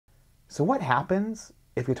So what happens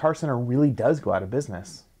if Guitar Center really does go out of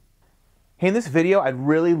business? Hey, in this video, I'd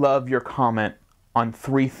really love your comment on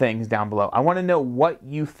 3 things down below. I want to know what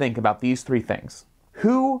you think about these 3 things.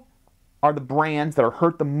 Who are the brands that are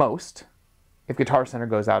hurt the most if Guitar Center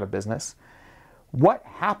goes out of business? What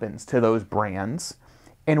happens to those brands?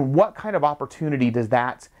 And what kind of opportunity does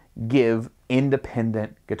that give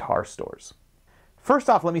independent guitar stores? First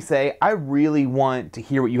off, let me say, I really want to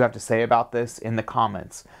hear what you have to say about this in the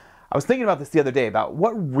comments. I was thinking about this the other day, about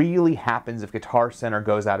what really happens if Guitar Center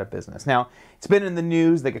goes out of business. Now, it's been in the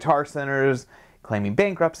news that Guitar Center's claiming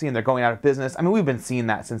bankruptcy and they're going out of business. I mean, we've been seeing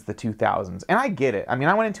that since the 2000s, and I get it. I mean,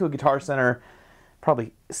 I went into a Guitar Center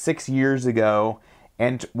probably 6 years ago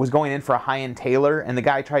and was going in for a high-end Taylor, and the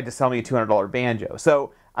guy tried to sell me a $200 banjo.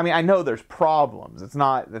 So, I mean, I know there's problems. It's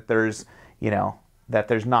not that there's, that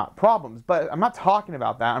there's not problems, but I'm not talking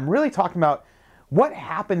about that. I'm really talking about what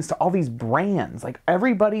happens to all these brands, like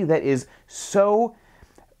everybody that is so,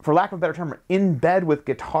 for lack of a better term, in bed with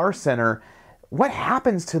Guitar Center. What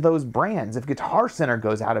happens to those brands if Guitar Center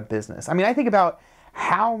goes out of business? I mean, I think about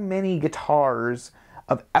how many guitars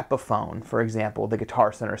of Epiphone, for example, the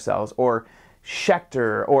Guitar Center sells, or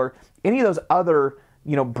Schecter, or any of those other,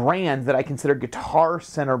 brands that I consider Guitar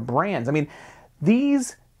Center brands. I mean,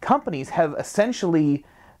 these companies have essentially,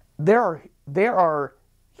 there are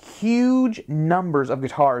huge numbers of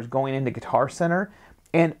guitars going into Guitar Center,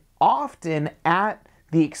 and often at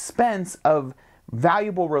the expense of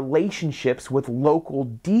valuable relationships with local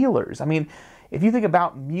dealers. I mean, if you think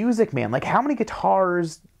about Music Man, like how many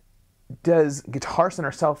guitars does Guitar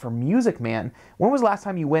Center sell for Music Man? When was the last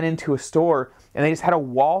time you went into a store and they just had a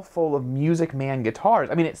wall full of Music Man guitars?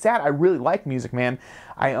 I mean, it's sad. I really like Music Man.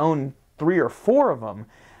 I own 3 or 4 of them.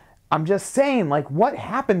 I'm just saying, like, what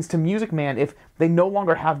happens to Music Man if they no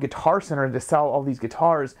longer have Guitar Center to sell all these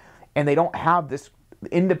guitars and they don't have this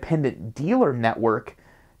independent dealer network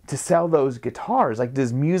to sell those guitars? Like,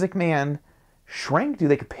 does Music Man shrink? Do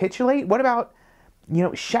they capitulate? What about,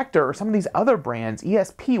 Schecter or some of these other brands,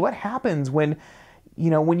 ESP? What happens when,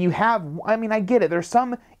 when you have, I mean, I get it. There's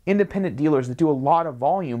some independent dealers that do a lot of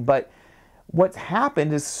volume, but what's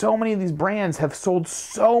happened is so many of these brands have sold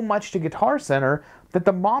so much to Guitar Center that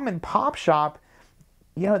the mom and pop shop,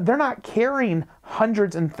 they're not carrying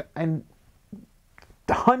hundreds and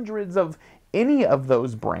hundreds of any of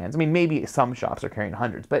those brands. I mean, maybe some shops are carrying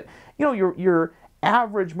hundreds, but your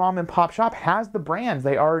average mom and pop shop has the brands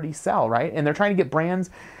they already sell, right? And they're trying to get brands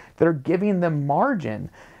that are giving them margin.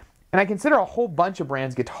 And I consider a whole bunch of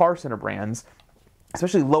brands Guitar Center brands,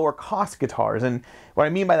 especially lower cost guitars. And what I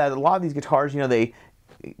mean by that, a lot of these guitars,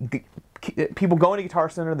 people go into Guitar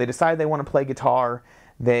Center, they decide they want to play guitar,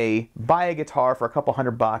 they buy a guitar for a couple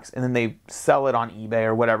 $100, and then they sell it on eBay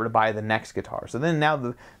or whatever to buy the next guitar. So then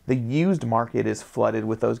now the used market is flooded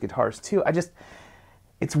with those guitars too.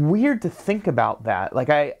 It's weird to think about that.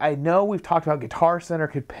 Like, I know we've talked about Guitar Center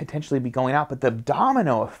could potentially be going out, but the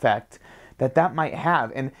domino effect that might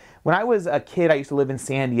have. And when I was a kid, I used to live in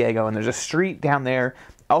San Diego, and there's a street down there,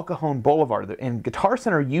 El Cajon Boulevard, and Guitar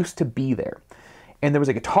Center used to be there. And there was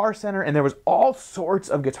a Guitar Center, and there was all sorts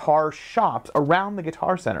of guitar shops around the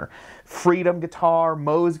Guitar Center. Freedom Guitar,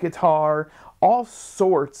 Moe's Guitar, all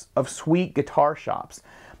sorts of sweet guitar shops.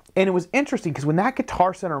 And it was interesting because when that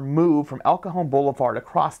Guitar Center moved from El Cajon Boulevard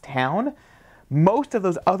across town, most of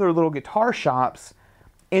those other little guitar shops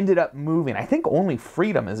ended up moving. I think only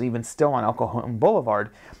Freedom is even still on El Cajon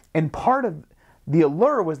Boulevard. And part of the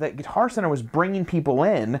allure was that Guitar Center was bringing people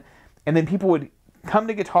in, and then people would come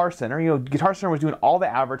to Guitar Center. Guitar Center was doing all the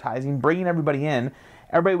advertising, bringing everybody in.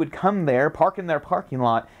 Everybody would come there, park in their parking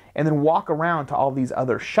lot, and then walk around to all these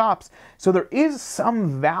other shops. So there is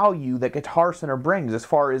some value that Guitar Center brings as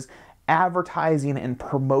far as advertising and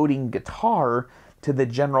promoting guitar to the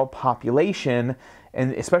general population,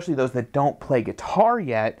 and especially those that don't play guitar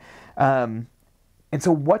yet. And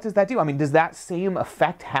so what does that do? I mean, does that same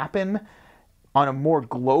effect happen on a more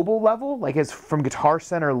global level, like as from Guitar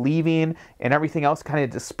Center leaving and everything else kind of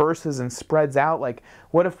disperses and spreads out? Like,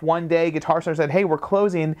 what if one day Guitar Center said, hey, we're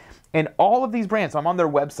closing, and all of these brands, so I'm on their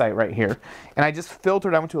website right here, and I just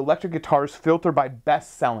filtered, I went to Electric Guitars, filter by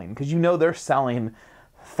best selling, because they're selling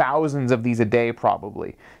thousands of these a day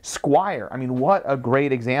probably. Squier, I mean, what a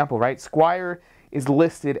great example, right? Squier is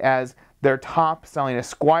listed as their top selling, a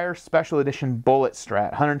Squier Special Edition Bullet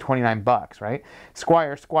Strat, $129, right?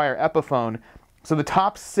 Squier, Epiphone. So the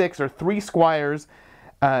top 6 are 3 Squiers,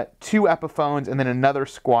 2 Epiphones, and then another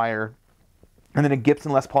Squier, and then a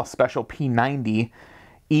Gibson Les Paul Special P90,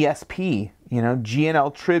 ESP,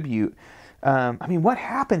 GNL Tribute. I mean, what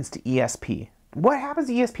happens to ESP? What happens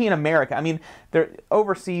to ESP in America? I mean, they're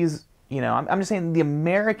overseas, You know, I'm just saying the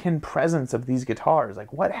American presence of these guitars,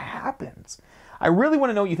 like what happens? I really want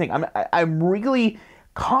to know what you think. I'm really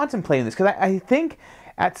contemplating this because I think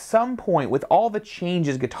at some point with all the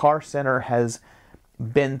changes Guitar Center has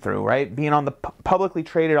been through, right? Being on the publicly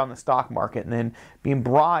traded on the stock market and then being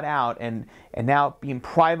brought out and now being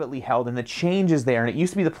privately held and the changes there. And it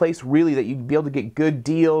used to be the place really that you'd be able to get good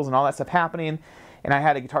deals and all that stuff happening. And I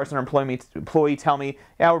had a Guitar Center employee tell me,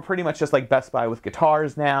 yeah, we're pretty much just like Best Buy with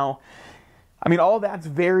guitars now. I mean, all that's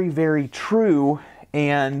very, very true.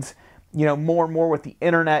 And, you know, more and more with the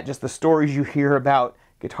internet, just the stories you hear about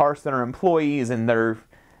Guitar Center employees and their,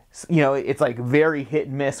 you know, it's like very hit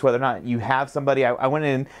and miss whether or not you have somebody. I went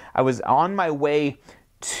in, I was on my way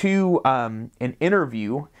to an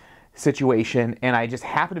interview situation, and I just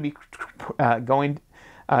happened to be going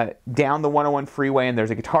down the 101 freeway, and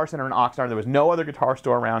there's a Guitar Center in Oxnard. There was no other guitar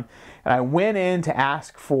store around, and I went in to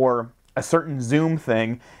ask for a certain Zoom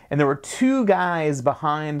thing, and there were two guys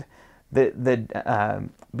behind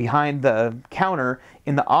behind the counter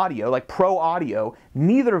in the audio, like pro audio.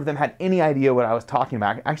 Neither of them had any idea what I was talking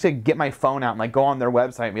about. I actually get my phone out and like go on their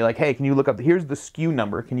website and be like, hey, can you look up, here's the SKU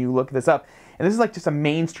number, can you look this up? And this is like just a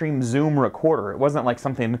mainstream Zoom recorder. It wasn't like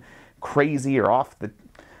something crazy or off the,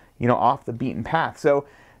 you know, off the beaten path. So,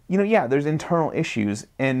 you know, yeah, there's internal issues.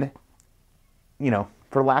 And, you know,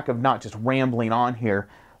 for lack of not just rambling on here,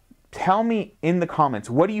 tell me in the comments,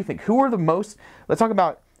 what do you think? Who are the most, let's talk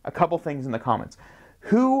about a couple things in the comments.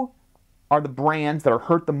 Who are the brands that are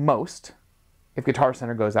hurt the most if Guitar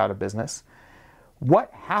Center goes out of business?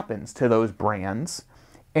 What happens to those brands?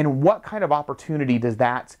 And what kind of opportunity does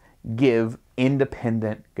that give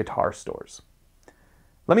independent guitar stores?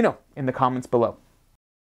 Let me know in the comments below.